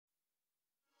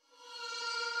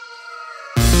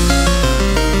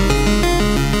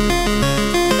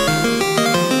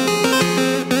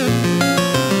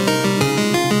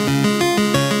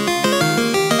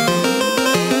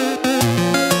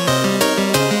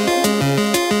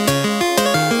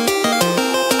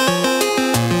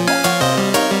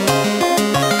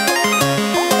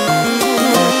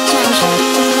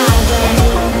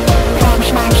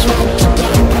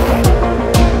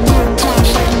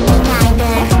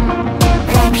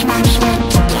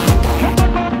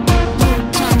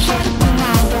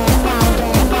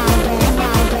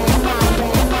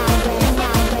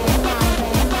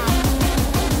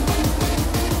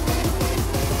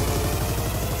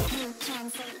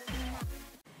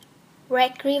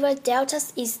Red River Delta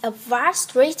is a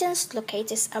vast region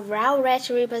located around Red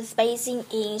River Basin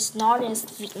in northern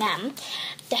Vietnam.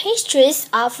 The history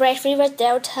of Red River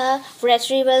Delta, Red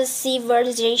River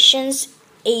civilizations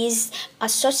is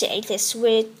associated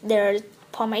with the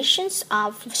formations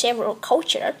of several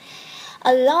cultures.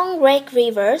 Along Red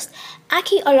Rivers,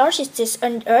 archaeologists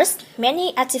unearthed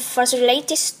many artifacts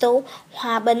related to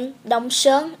Hoa Binh, Đông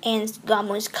Sơn, and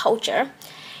Gamun culture.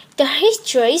 The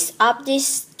histories of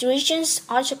these regions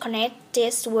also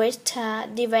connected with the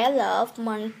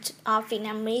development of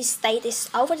Vietnamese states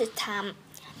over the time.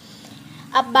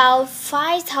 About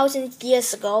 5,000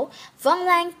 years ago, Văn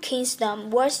Lang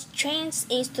Kingdom was changed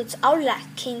into the Ao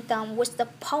Lạc Kingdom with the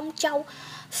Phong Châu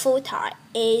Phu Thai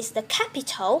as the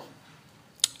capital.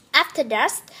 After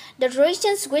that, the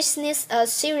region witnessed a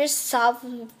series of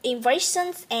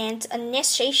invasions and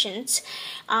annexations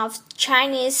of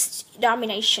Chinese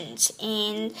domination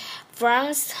and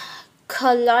French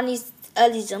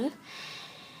colonialism.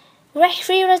 Red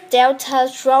River Delta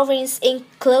provinces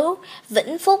include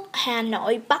Vĩnh Phúc, Hà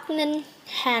Nội, Bắc Ninh,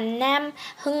 Hà Nam,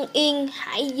 Hưng Yên,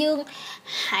 Hải Dương,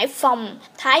 Hải Phòng,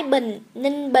 Thái Bình,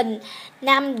 Ninh Bình,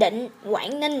 Nam Định,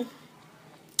 Quảng Ninh.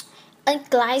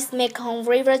 Unclosed Mekong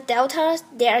River Delta,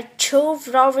 there are two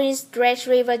provinces, Red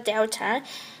River Delta,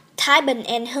 Thái Bình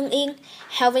and Hưng Yên,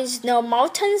 having no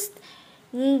mountains.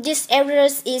 This area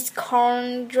is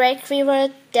called Red River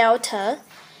Delta.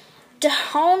 The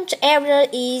whole area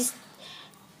is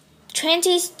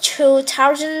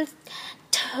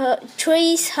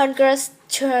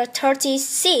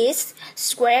 22,336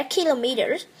 square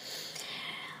kilometers,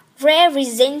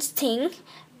 representing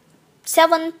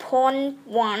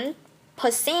 7.1%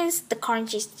 the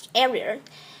country's area.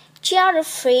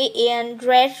 Geography in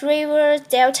Red River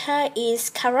Delta is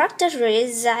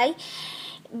characterized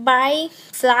by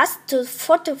flat to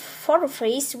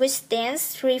photographs with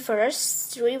dense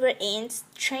rivers, river and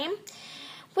stream,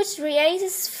 which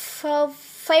creates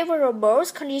favorable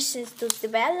conditions to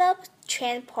develop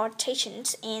transportation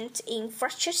and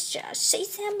infrastructure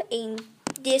systems in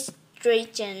this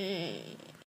region.